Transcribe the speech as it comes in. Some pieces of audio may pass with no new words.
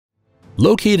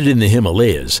Located in the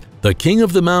Himalayas, the King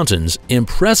of the Mountains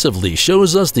impressively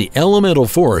shows us the elemental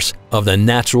force of the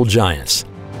natural giants.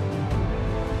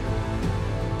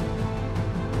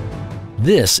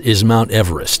 This is Mount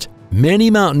Everest.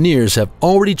 Many mountaineers have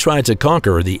already tried to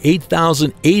conquer the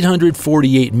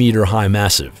 8,848-meter high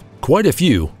massive. Quite a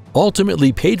few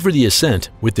ultimately paid for the ascent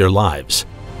with their lives.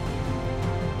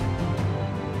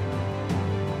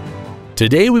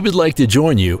 Today we would like to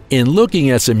join you in looking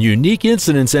at some unique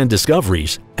incidents and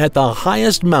discoveries at the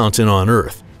highest mountain on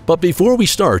Earth. But before we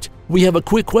start, we have a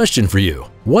quick question for you.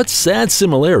 What sad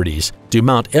similarities do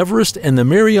Mount Everest and the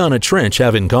Mariana Trench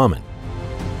have in common?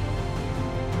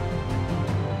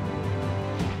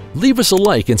 Leave us a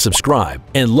like and subscribe,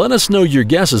 and let us know your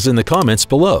guesses in the comments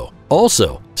below.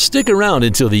 Also, stick around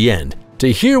until the end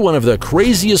to hear one of the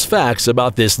craziest facts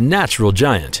about this natural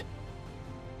giant.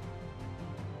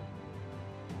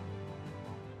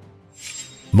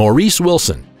 Maurice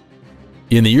Wilson.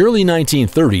 In the early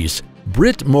 1930s,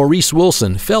 Brit Maurice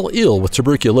Wilson fell ill with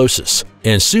tuberculosis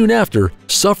and soon after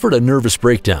suffered a nervous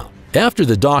breakdown. After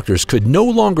the doctors could no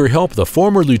longer help the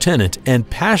former lieutenant and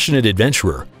passionate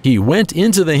adventurer, he went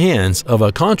into the hands of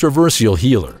a controversial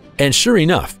healer. And sure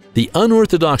enough, the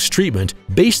unorthodox treatment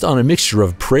based on a mixture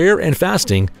of prayer and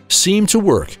fasting seemed to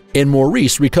work, and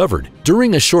Maurice recovered.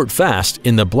 During a short fast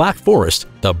in the Black Forest,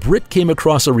 the Brit came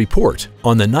across a report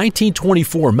on the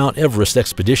 1924 Mount Everest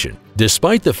expedition.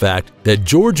 Despite the fact that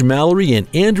George Mallory and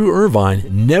Andrew Irvine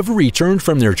never returned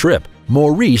from their trip,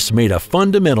 Maurice made a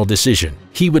fundamental decision.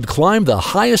 He would climb the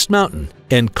highest mountain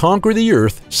and conquer the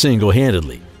Earth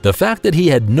single-handedly. The fact that he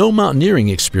had no mountaineering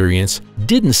experience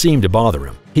didn't seem to bother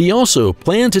him. He also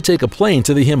planned to take a plane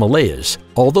to the Himalayas,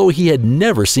 although he had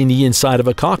never seen the inside of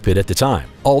a cockpit at the time.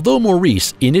 Although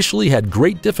Maurice initially had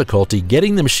great difficulty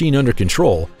getting the machine under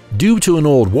control due to an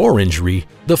old war injury,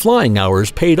 the flying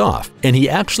hours paid off, and he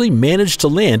actually managed to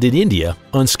land in India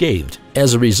unscathed.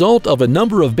 As a result of a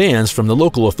number of bans from the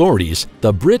local authorities,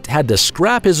 the Brit had to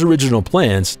scrap his original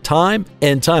plans time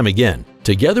and time again.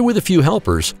 Together with a few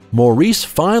helpers, Maurice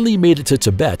finally made it to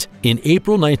Tibet in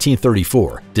April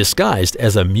 1934, disguised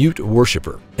as a mute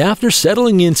worshiper. After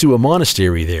settling into a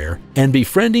monastery there and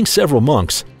befriending several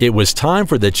monks, it was time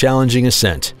for the challenging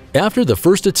ascent. After the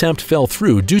first attempt fell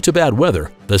through due to bad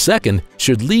weather, the second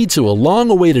should lead to a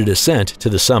long-awaited ascent to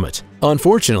the summit.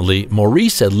 Unfortunately,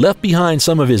 Maurice had left behind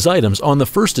some of his items on the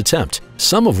first attempt,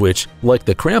 some of which, like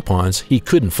the crampons, he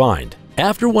couldn't find.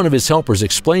 After one of his helpers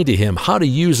explained to him how to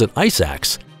use an ice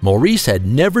axe, Maurice had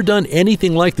never done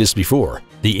anything like this before.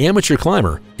 The amateur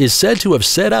climber is said to have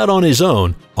set out on his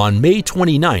own on May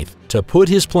 29th to put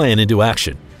his plan into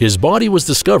action. His body was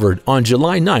discovered on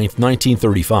July 9,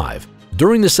 1935.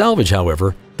 During the salvage,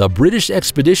 however, the British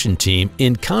expedition team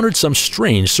encountered some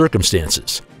strange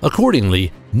circumstances.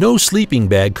 Accordingly, no sleeping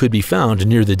bag could be found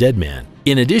near the dead man.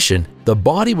 In addition, the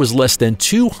body was less than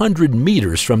 200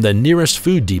 meters from the nearest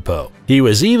food depot. He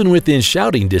was even within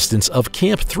shouting distance of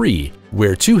Camp 3,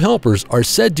 where two helpers are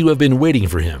said to have been waiting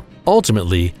for him.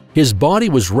 Ultimately, his body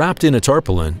was wrapped in a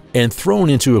tarpaulin and thrown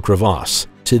into a crevasse.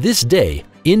 To this day,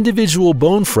 individual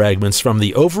bone fragments from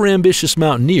the overambitious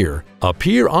mountaineer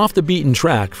appear off the beaten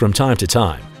track from time to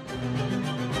time.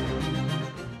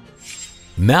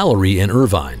 Mallory and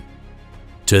Irvine.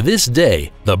 To this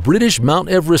day, the British Mount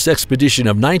Everest expedition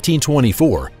of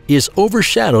 1924 is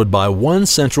overshadowed by one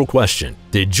central question: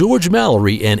 did George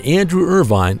Mallory and Andrew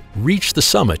Irvine reach the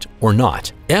summit or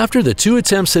not? After the two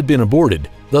attempts had been aborted,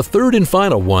 the third and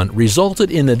final one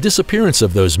resulted in the disappearance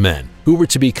of those men, who were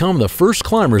to become the first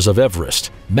climbers of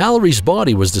Everest. Mallory's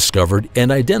body was discovered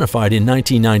and identified in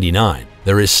 1999.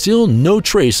 There is still no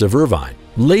trace of Irvine.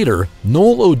 Later,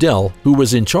 Noel Odell, who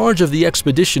was in charge of the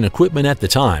expedition equipment at the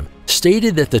time,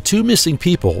 stated that the two missing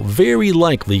people very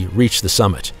likely reached the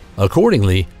summit.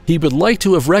 Accordingly, he would like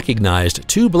to have recognized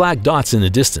two black dots in the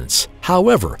distance.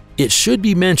 However, it should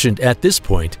be mentioned at this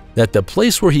point that the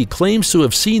place where he claims to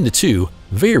have seen the two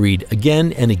varied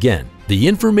again and again. The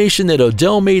information that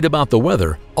Odell made about the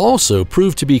weather also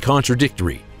proved to be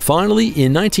contradictory. Finally,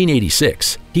 in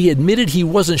 1986, he admitted he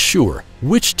wasn't sure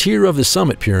which tier of the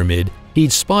summit pyramid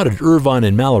he'd spotted Irvine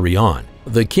and Mallory on.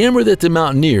 The camera that the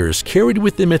mountaineers carried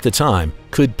with them at the time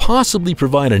could possibly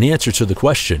provide an answer to the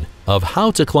question of how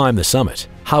to climb the summit.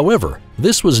 However,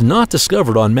 this was not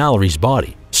discovered on Mallory's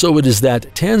body, so it is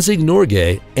that Tenzing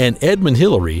Norgay and Edmund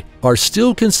Hillary are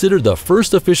still considered the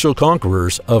first official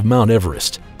conquerors of Mount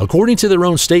Everest. According to their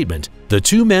own statement, the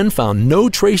two men found no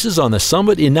traces on the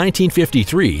summit in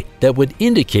 1953 that would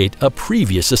indicate a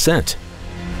previous ascent.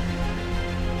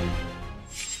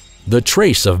 The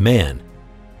trace of man.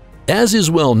 As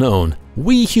is well known,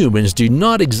 we humans do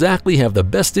not exactly have the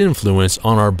best influence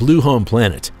on our blue home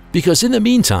planet, because in the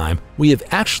meantime, we have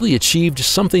actually achieved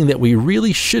something that we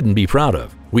really shouldn't be proud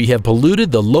of. We have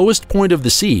polluted the lowest point of the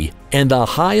sea and the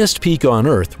highest peak on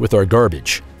Earth with our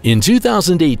garbage. In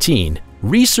 2018,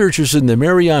 researchers in the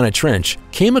Mariana Trench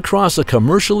came across a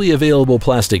commercially available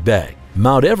plastic bag.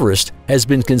 Mount Everest has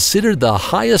been considered the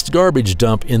highest garbage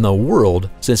dump in the world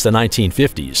since the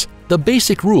 1950s. The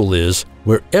basic rule is,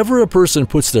 wherever a person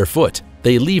puts their foot,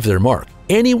 they leave their mark.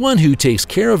 Anyone who takes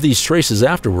care of these traces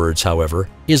afterwards, however,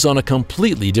 is on a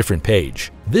completely different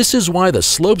page. This is why the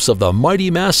slopes of the mighty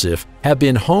massif have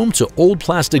been home to old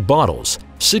plastic bottles,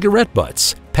 cigarette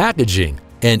butts, packaging,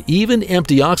 and even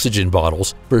empty oxygen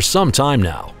bottles for some time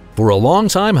now. For a long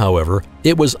time, however,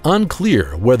 it was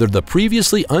unclear whether the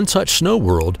previously untouched snow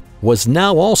world was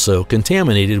now also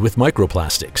contaminated with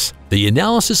microplastics. The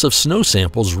analysis of snow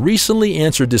samples recently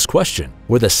answered this question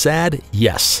with a sad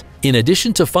yes. In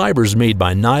addition to fibers made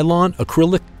by nylon,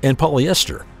 acrylic, and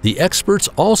polyester, the experts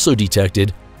also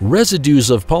detected residues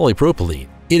of polypropylene.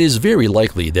 It is very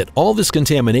likely that all this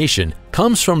contamination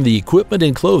comes from the equipment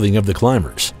and clothing of the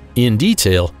climbers. In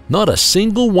detail, not a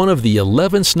single one of the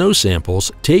 11 snow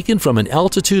samples taken from an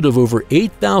altitude of over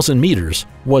 8,000 meters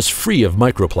was free of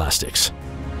microplastics.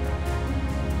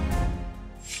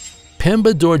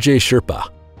 Pemba Dorje Sherpa.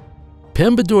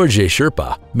 Pemba Dorje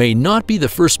Sherpa may not be the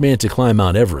first man to climb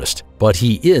Mount Everest, but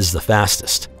he is the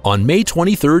fastest. On May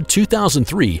 23,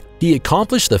 2003, he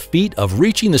accomplished the feat of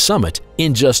reaching the summit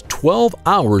in just 12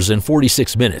 hours and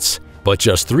 46 minutes. But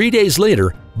just 3 days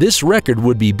later, this record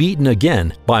would be beaten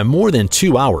again by more than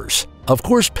 2 hours. Of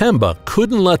course, Pemba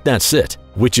couldn't let that sit,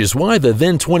 which is why the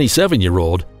then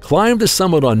 27-year-old climbed the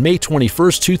summit on May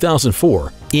 21,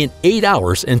 2004 in 8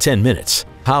 hours and 10 minutes.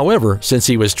 However, since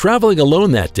he was traveling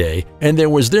alone that day and there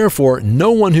was therefore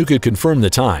no one who could confirm the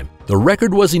time, the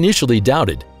record was initially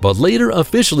doubted, but later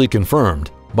officially confirmed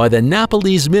by the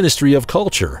Nepalese Ministry of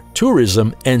Culture,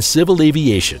 Tourism, and Civil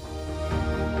Aviation.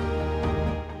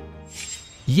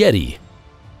 Yeti.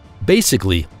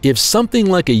 Basically, if something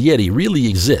like a Yeti really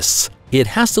exists, it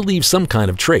has to leave some kind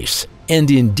of trace. And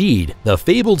indeed, the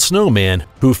fabled snowman,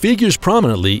 who figures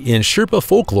prominently in Sherpa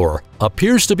folklore,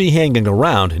 appears to be hanging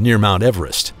around near Mount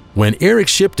Everest. When Eric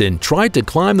Shipton tried to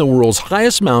climb the world's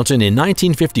highest mountain in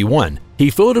 1951, he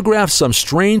photographed some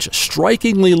strange,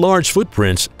 strikingly large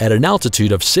footprints at an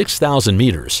altitude of 6,000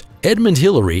 meters. Edmund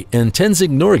Hillary and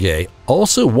Tenzing Norgay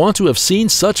also want to have seen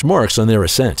such marks on their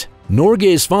ascent.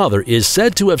 Norgay's father is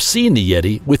said to have seen the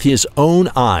Yeti with his own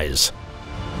eyes.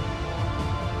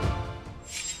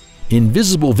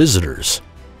 Invisible visitors.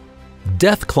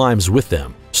 Death climbs with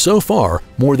them. So far,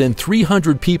 more than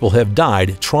 300 people have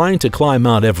died trying to climb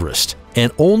Mount Everest,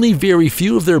 and only very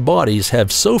few of their bodies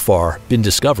have so far been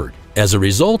discovered. As a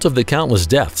result of the countless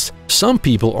deaths, some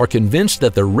people are convinced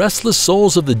that the restless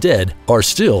souls of the dead are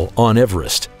still on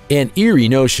Everest, an eerie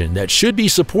notion that should be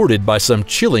supported by some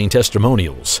chilling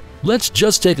testimonials. Let's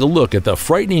just take a look at the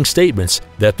frightening statements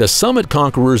that the summit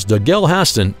conquerors Dougal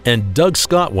Haston and Doug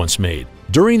Scott once made.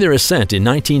 During their ascent in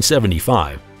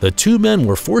 1975, the two men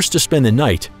were forced to spend the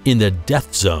night in the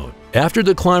death zone. After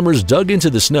the climbers dug into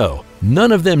the snow,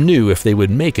 none of them knew if they would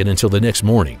make it until the next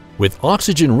morning. With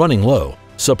oxygen running low,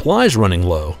 supplies running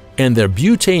low, and their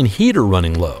butane heater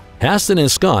running low, Haston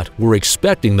and Scott were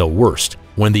expecting the worst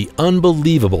when the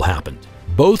unbelievable happened.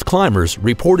 Both climbers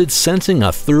reported sensing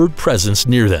a third presence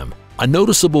near them. A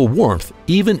noticeable warmth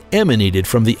even emanated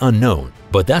from the unknown.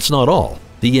 But that's not all.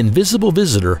 The invisible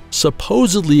visitor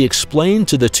supposedly explained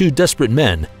to the two desperate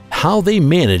men how they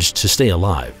managed to stay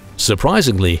alive.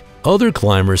 Surprisingly, other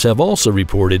climbers have also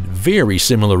reported very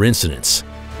similar incidents.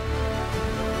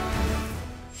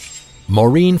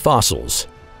 Marine fossils.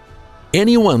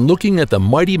 Anyone looking at the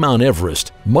mighty Mount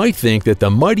Everest might think that the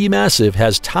mighty massif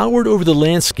has towered over the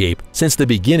landscape since the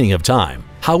beginning of time.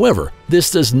 However,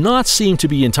 this does not seem to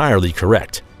be entirely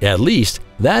correct. At least,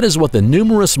 that is what the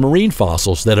numerous marine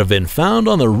fossils that have been found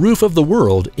on the roof of the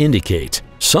world indicate.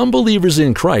 Some believers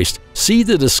in Christ see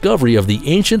the discovery of the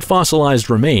ancient fossilized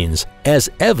remains as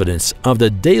evidence of the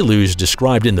deluge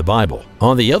described in the Bible.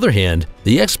 On the other hand,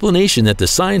 the explanation that the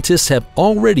scientists have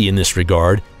already in this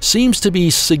regard seems to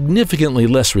be significantly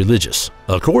less religious.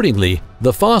 Accordingly,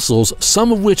 the fossils,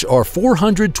 some of which are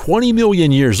 420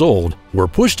 million years old, were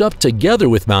pushed up together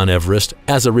with Mount Everest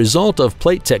as a result of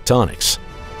plate tectonics.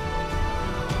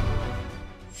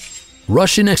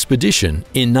 Russian expedition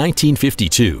in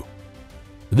 1952.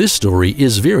 This story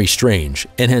is very strange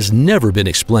and has never been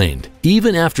explained,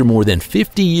 even after more than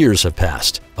 50 years have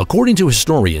passed. According to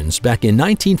historians, back in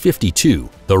 1952,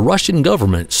 the Russian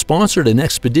government sponsored an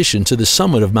expedition to the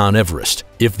summit of Mount Everest.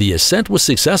 If the ascent was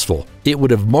successful, it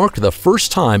would have marked the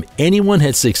first time anyone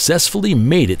had successfully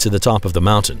made it to the top of the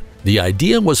mountain. The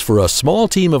idea was for a small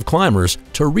team of climbers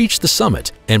to reach the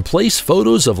summit and place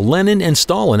photos of Lenin and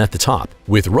Stalin at the top,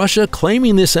 with Russia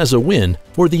claiming this as a win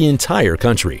for the entire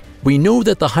country. We know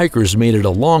that the hikers made it a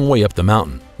long way up the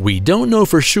mountain. We don't know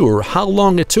for sure how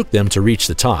long it took them to reach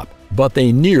the top, but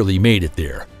they nearly made it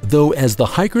there. Though as the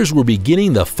hikers were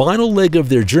beginning the final leg of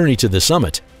their journey to the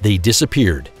summit, they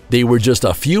disappeared. They were just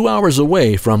a few hours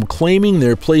away from claiming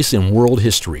their place in world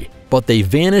history, but they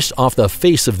vanished off the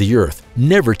face of the earth,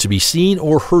 never to be seen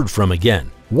or heard from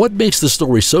again. What makes the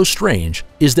story so strange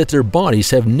is that their bodies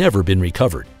have never been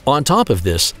recovered. On top of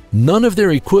this, none of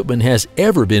their equipment has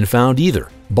ever been found either.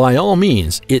 By all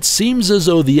means, it seems as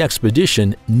though the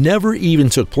expedition never even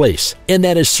took place, and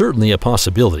that is certainly a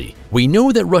possibility. We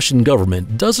know that Russian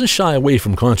government doesn't shy away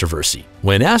from controversy.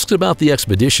 When asked about the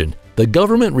expedition, the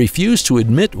government refused to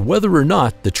admit whether or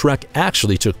not the trek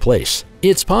actually took place.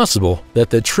 It's possible that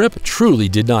the trip truly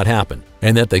did not happen,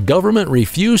 and that the government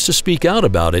refused to speak out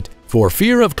about it for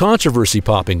fear of controversy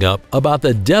popping up about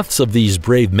the deaths of these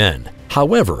brave men.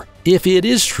 However, if it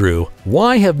is true,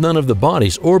 why have none of the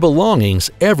bodies or belongings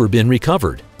ever been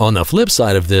recovered? On the flip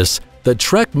side of this, the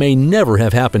trek may never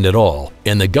have happened at all,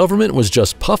 and the government was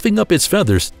just puffing up its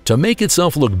feathers to make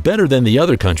itself look better than the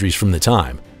other countries from the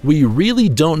time. We really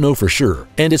don't know for sure,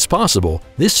 and it's possible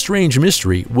this strange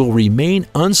mystery will remain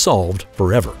unsolved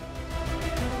forever.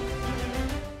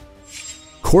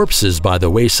 Corpses by the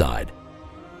wayside.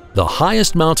 The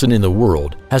highest mountain in the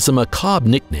world has a macabre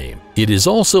nickname. It is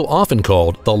also often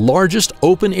called the largest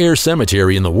open-air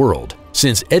cemetery in the world.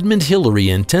 Since Edmund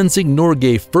Hillary and Tenzing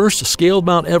Norgay first scaled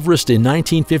Mount Everest in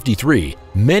 1953,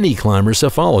 many climbers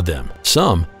have followed them.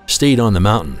 Some stayed on the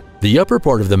mountain. The upper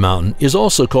part of the mountain is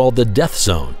also called the death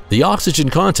zone. The oxygen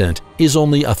content is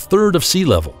only a third of sea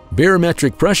level.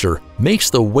 Barometric pressure makes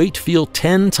the weight feel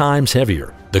 10 times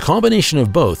heavier. The combination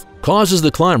of both causes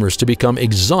the climbers to become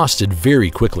exhausted very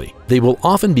quickly. They will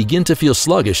often begin to feel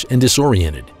sluggish and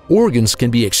disoriented. Organs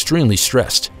can be extremely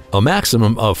stressed. A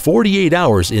maximum of 48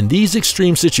 hours in these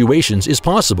extreme situations is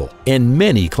possible, and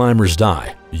many climbers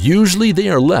die. Usually they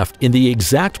are left in the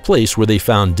exact place where they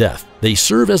found death. They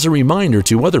serve as a reminder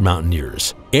to other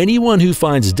mountaineers. Anyone who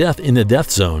finds death in the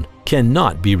death zone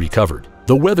cannot be recovered.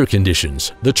 The weather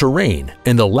conditions, the terrain,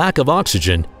 and the lack of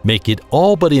oxygen make it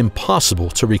all but impossible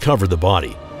to recover the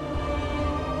body.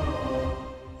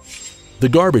 The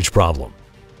garbage problem.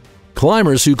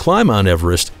 Climbers who climb Mount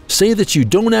Everest say that you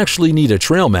don't actually need a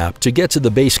trail map to get to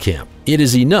the base camp. It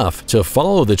is enough to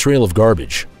follow the trail of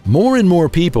garbage. More and more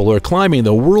people are climbing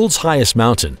the world's highest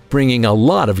mountain, bringing a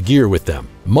lot of gear with them.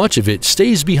 Much of it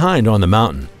stays behind on the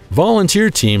mountain. Volunteer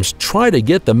teams try to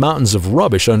get the mountains of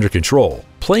rubbish under control.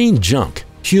 Plain junk,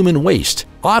 human waste,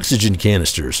 oxygen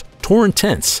canisters, torn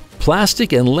tents,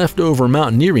 plastic and leftover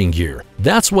mountaineering gear.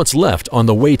 That's what's left on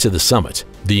the way to the summit.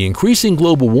 The increasing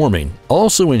global warming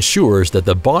also ensures that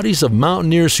the bodies of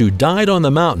mountaineers who died on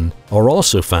the mountain are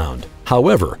also found.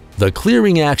 However, the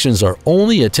clearing actions are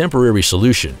only a temporary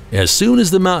solution. As soon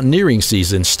as the mountaineering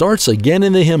season starts again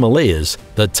in the Himalayas,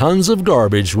 the tons of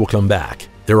garbage will come back.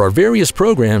 There are various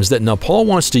programs that Nepal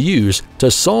wants to use to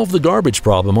solve the garbage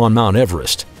problem on Mount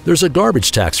Everest. There's a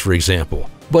garbage tax, for example,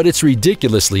 but it's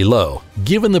ridiculously low,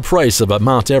 given the price of a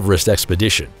Mount Everest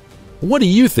expedition. What do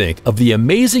you think of the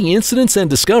amazing incidents and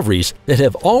discoveries that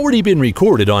have already been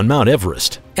recorded on Mount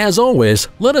Everest? As always,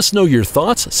 let us know your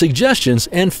thoughts, suggestions,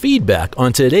 and feedback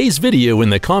on today's video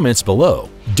in the comments below.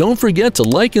 Don't forget to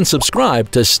like and subscribe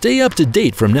to stay up to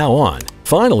date from now on.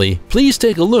 Finally, please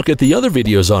take a look at the other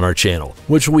videos on our channel,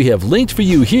 which we have linked for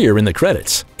you here in the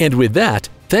credits. And with that,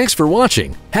 thanks for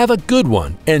watching, have a good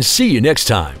one, and see you next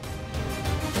time.